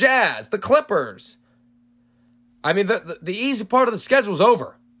Warriors, the Jazz, the Clippers. I mean, the easy part of the schedule is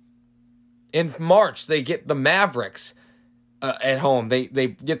over. In March, they get the Mavericks at home. They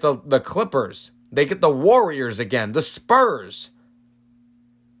get the Clippers. They get the Warriors again, the Spurs.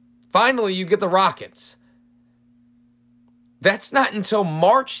 Finally, you get the Rockets. That's not until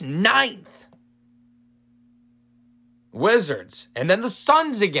March 9th. Wizards. And then the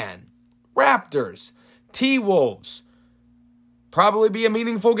Suns again. Raptors. T-Wolves. Probably be a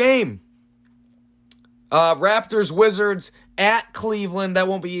meaningful game. Raptors, Wizards, at Cleveland. That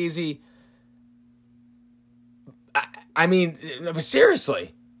won't be easy. I mean,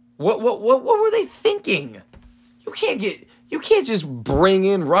 seriously. What were they thinking? You can't just bring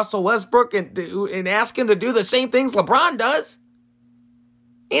in Russell Westbrook and ask him to do the same things LeBron does.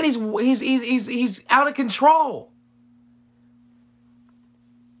 And he's out of control.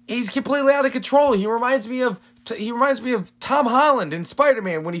 He's completely out of control. He reminds me of Tom Holland in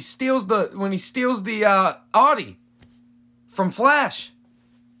Spider-Man when he steals the Audi from Flash.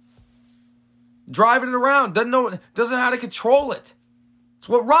 Driving it around, doesn't know how to control it. It's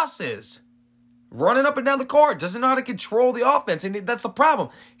what Russ is. Running up and down the court, doesn't know how to control the offense, and that's the problem.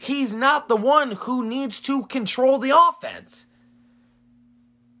 He's not the one who needs to control the offense.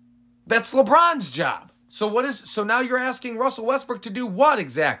 That's LeBron's job. So now you're asking Russell Westbrook to do what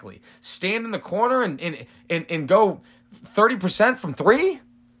exactly? Stand in the corner and go 30% from three?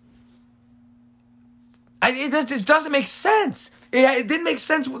 It just doesn't make sense. It didn't make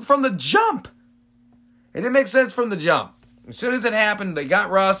sense from the jump. It didn't make sense from the jump. As soon as it happened, they got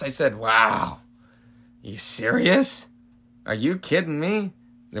Russ. I said, wow, you serious? Are you kidding me?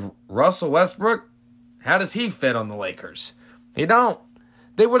 Russell Westbrook, how does he fit on the Lakers? He don't.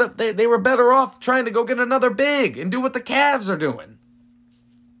 They were better off trying to go get another big and do what the Cavs are doing.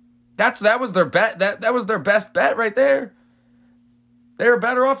 That was their bet. That was their best bet right there. They were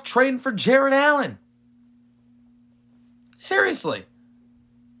better off trading for Jarrett Allen. Seriously.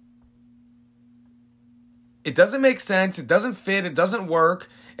 It doesn't make sense. It doesn't fit. It doesn't work.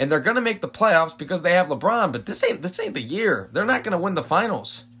 And they're going to make the playoffs because they have LeBron. But this ain't the year. They're not going to win the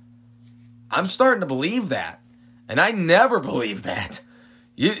finals. I'm starting to believe that. And I never believed that.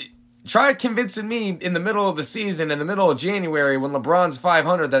 You try convincing me in the middle of the season, in the middle of January, when LeBron's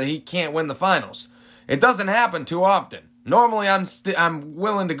 500, that he can't win the finals. It doesn't happen too often. Normally, I'm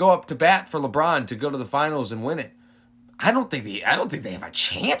willing to go up to bat for LeBron to go to the finals and win it. I don't think they have a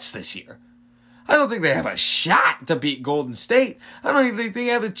chance this year. I don't think they have a shot to beat Golden State. I don't even think they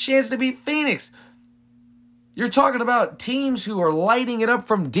have a chance to beat Phoenix. You're talking about teams who are lighting it up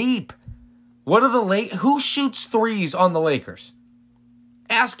from deep. Who shoots threes on the Lakers?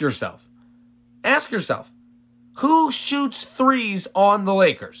 Ask yourself. Who shoots threes on the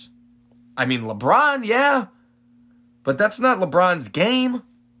Lakers? I mean, LeBron, yeah. But that's not LeBron's game.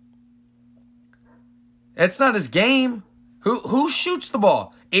 It's not his game. Who shoots the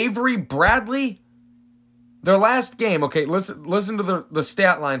ball? Avery Bradley? Their last game, okay, listen to the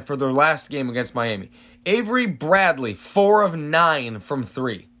stat line for their last game against Miami. Avery Bradley, 4 of 9 from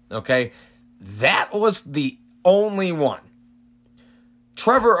 3, okay? That was the only one.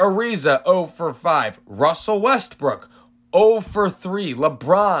 Trevor Ariza, 0 for 5. Russell Westbrook, 0 for 3.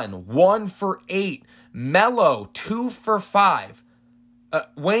 LeBron, 1 for 8. Melo, 2 for 5.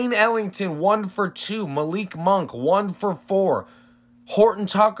 Wayne Ellington, 1 for 2. Malik Monk, 1 for 4. Horton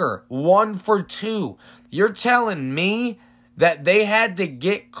Tucker, 1 for 2. You're telling me that they had to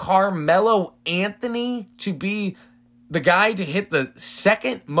get Carmelo Anthony to be the guy to hit the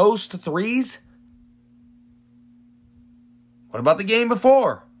second most threes? What about the game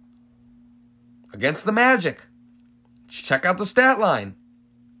before? Against the Magic. Check out the stat line.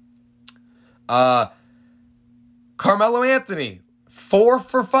 Carmelo Anthony, 4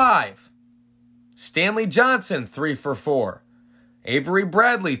 for 5. Stanley Johnson, 3 for 4. Avery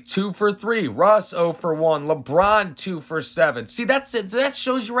Bradley, 2 for 3. Russ, 0 for 1. LeBron, 2 for 7. See, that's it. That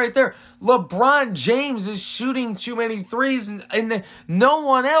shows you right there. LeBron James is shooting too many threes, and no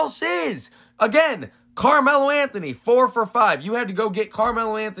one else is. Again, Carmelo Anthony, 4 for 5. You had to go get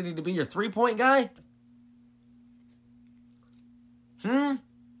Carmelo Anthony to be your three-point guy?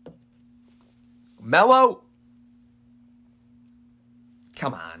 Melo?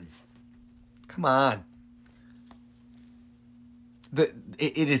 Come on.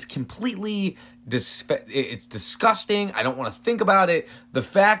 it is completely it's disgusting. I don't want to think about it. The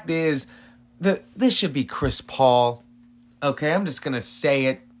fact is that this should be Chris Paul. Okay, I'm just gonna say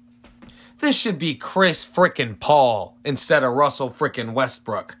it. This should be Chris frickin' Paul instead of Russell frickin'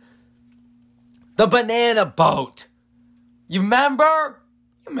 Westbrook. The banana boat. You remember?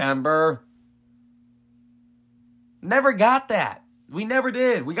 Never got that. We never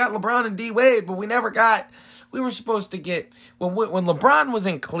did. We got LeBron and D Wade, but we were supposed to get when LeBron was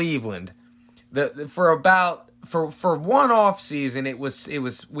in Cleveland. For one off season, it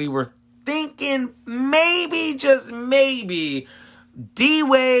was we were thinking maybe, just maybe, D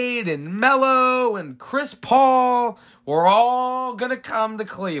Wade and Melo and Chris Paul were all gonna come to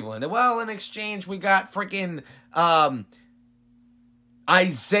Cleveland. Well, in exchange, we got freaking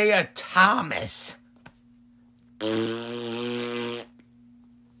Isaiah Thomas.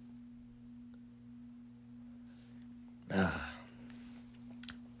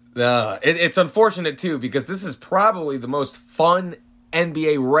 It's unfortunate too, because this is probably the most fun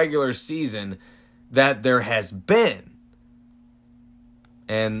NBA regular season that there has been.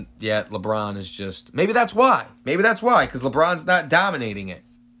 And yet LeBron is just... Maybe that's why, because LeBron's not dominating it.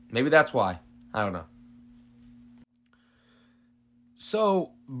 Maybe that's why. I don't know.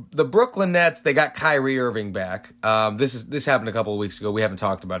 So, the Brooklyn Nets, they got Kyrie Irving back. This happened a couple of weeks ago. We haven't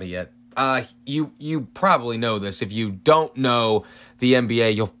talked about it yet. You probably know this. If you don't know the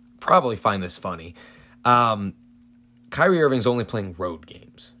NBA, you'll probably find this funny. Kyrie Irving's only playing road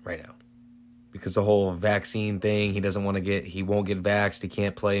games right now because the whole vaccine thing. He won't get vaxxed. He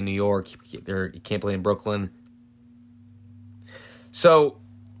can't play in New York. He can't play in Brooklyn. So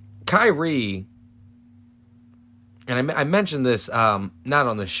Kyrie, and I mentioned this not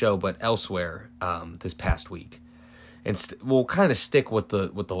on the show but elsewhere this past week, and we'll kind of stick with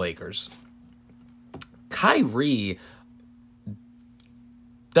the Lakers. Kyrie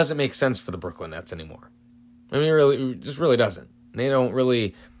doesn't make sense for the Brooklyn Nets anymore. I mean, it just really doesn't. They don't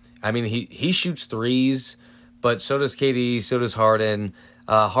really. I mean, he shoots threes, but so does KD, so does Harden.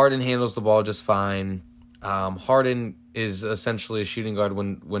 Harden handles the ball just fine. Harden is essentially a shooting guard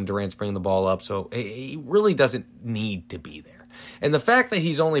when Durant's bringing the ball up, so he really doesn't need to be there. And the fact that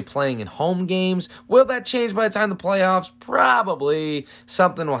he's only playing in home games, will that change by the time the playoffs? Probably.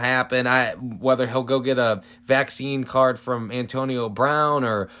 Something will happen. Whether he'll go get a vaccine card from Antonio Brown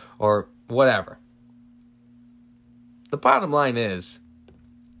or whatever. The bottom line is,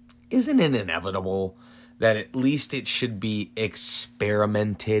 isn't it inevitable that at least it should be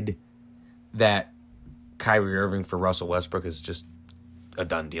experimented that Kyrie Irving for Russell Westbrook is just a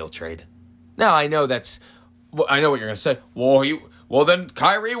done deal trade? Now, I know what you're going to say. Well, then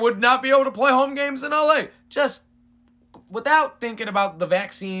Kyrie would not be able to play home games in LA. Just without thinking about the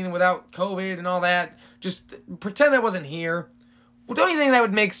vaccine, without COVID and all that, just pretend that wasn't here. Well, don't you think that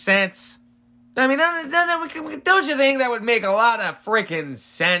would make sense? I mean, don't you think that would make a lot of freaking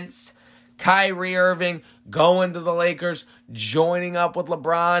sense? Kyrie Irving going to the Lakers, joining up with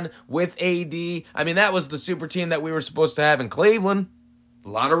LeBron, with AD. I mean, that was the super team that we were supposed to have in Cleveland. A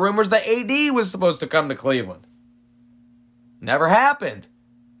lot of rumors that AD was supposed to come to Cleveland. Never happened.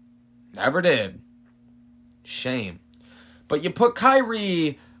 Never did. Shame. But you put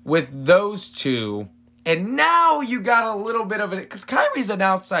Kyrie with those two, and now you got a little bit of it, because Kyrie's an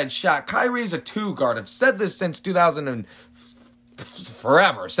outside shot. Kyrie's a two guard. I've said this since 2000 and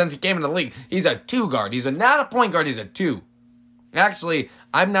forever, since he came into the league. He's a two guard. He's not a point guard. He's a two. Actually,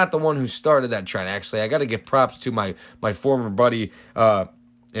 I'm not the one who started that trend. Actually, I got to give props to my former buddy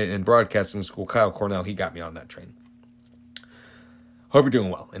in broadcasting school, Kyle Cornell. He got me on that train. Hope you're doing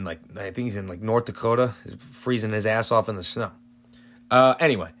well. And I think he's in North Dakota, he's freezing his ass off in the snow.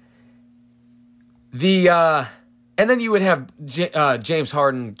 Anyway, and then you would have James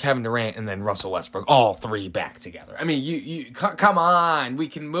Harden, Kevin Durant, and then Russell Westbrook, all three back together. I mean, you come on, we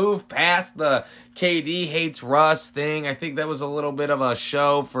can move past the KD hates Russ thing. I think that was a little bit of a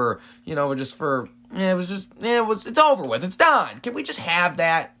show for, it's over with. It's done. Can we just have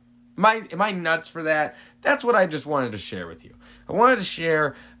that? Am I nuts for that? That's what I just wanted to share with you. I wanted to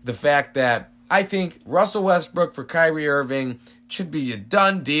share the fact that I think Russell Westbrook for Kyrie Irving should be a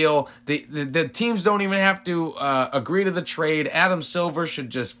done deal. The teams don't even have to agree to the trade. Adam Silver should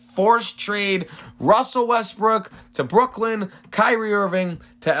just force trade Russell Westbrook to Brooklyn, Kyrie Irving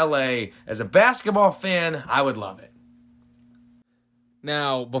to LA. As a basketball fan, I would love it.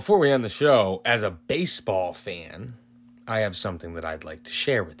 Now, before we end the show, as a baseball fan, I have something that I'd like to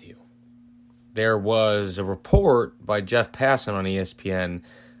share with you. There was a report by Jeff Passan on ESPN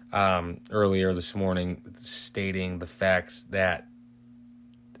earlier this morning stating the facts that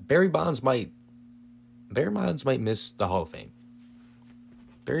Barry Bonds might miss the Hall of Fame.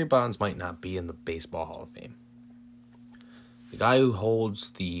 Barry Bonds might not be in the Baseball Hall of Fame. The guy who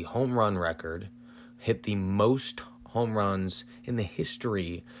holds the home run record, hit the most home runs in the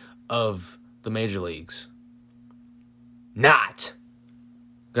history of the major leagues, not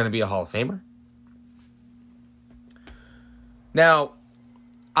going to be a Hall of Famer. Now,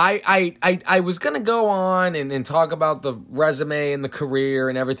 I was going to go on and talk about the resume and the career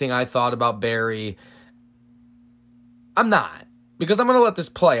and everything I thought about Barry. I'm not, because I'm going to let this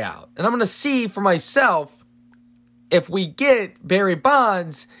play out. And I'm going to see for myself if we get Barry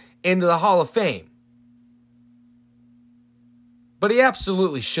Bonds into the Hall of Fame. But he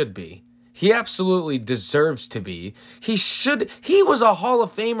absolutely should be. He absolutely deserves to be. He was a Hall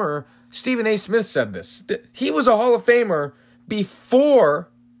of Famer. Stephen A. Smith said this. He was a Hall of Famer before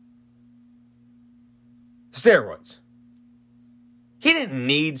steroids. He didn't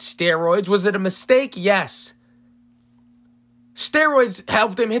need steroids. Was it a mistake? Yes. Steroids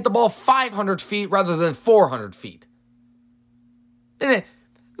helped him hit the ball 500 feet rather than 400 feet.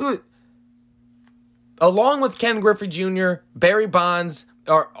 Along with Ken Griffey Jr., Barry Bonds,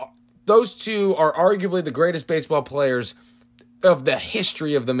 those two are arguably the greatest baseball players of the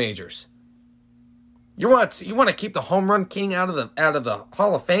history of the majors. You want to keep the home run king out of the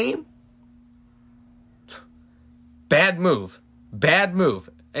Hall of Fame? Bad move.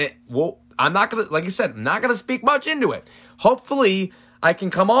 Well, I'm not gonna, like I said, I'm not gonna speak much into it. Hopefully, I can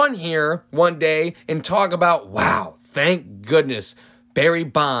come on here one day and talk about, wow, thank goodness Barry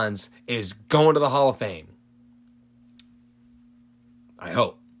Bonds is going to the Hall of Fame. I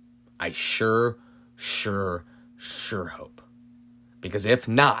hope. I sure hope. Because if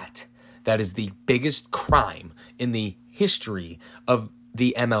not, that is the biggest crime in the history of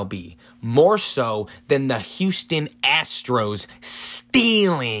the MLB. More so than the Houston Astros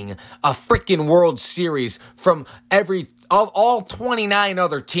stealing a freaking World Series from all 29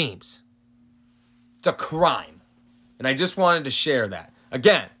 other teams. It's a crime. And I just wanted to share that.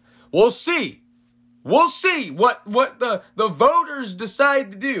 Again, we'll see. We'll see what the voters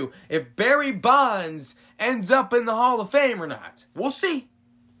decide to do if Barry Bonds ends up in the Hall of Fame or not. We'll see.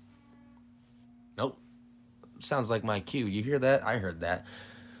 Nope. Sounds like my cue. You hear that? I heard that.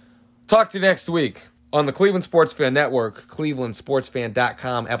 Talk to you next week on the Cleveland Sports Fan Network,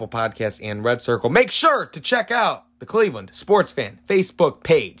 clevelandsportsfan.com, Apple Podcasts, and Red Circle. Make sure to check out the Cleveland Sports Fan Facebook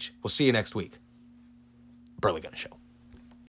page. We'll see you next week. Burley Gunner Show.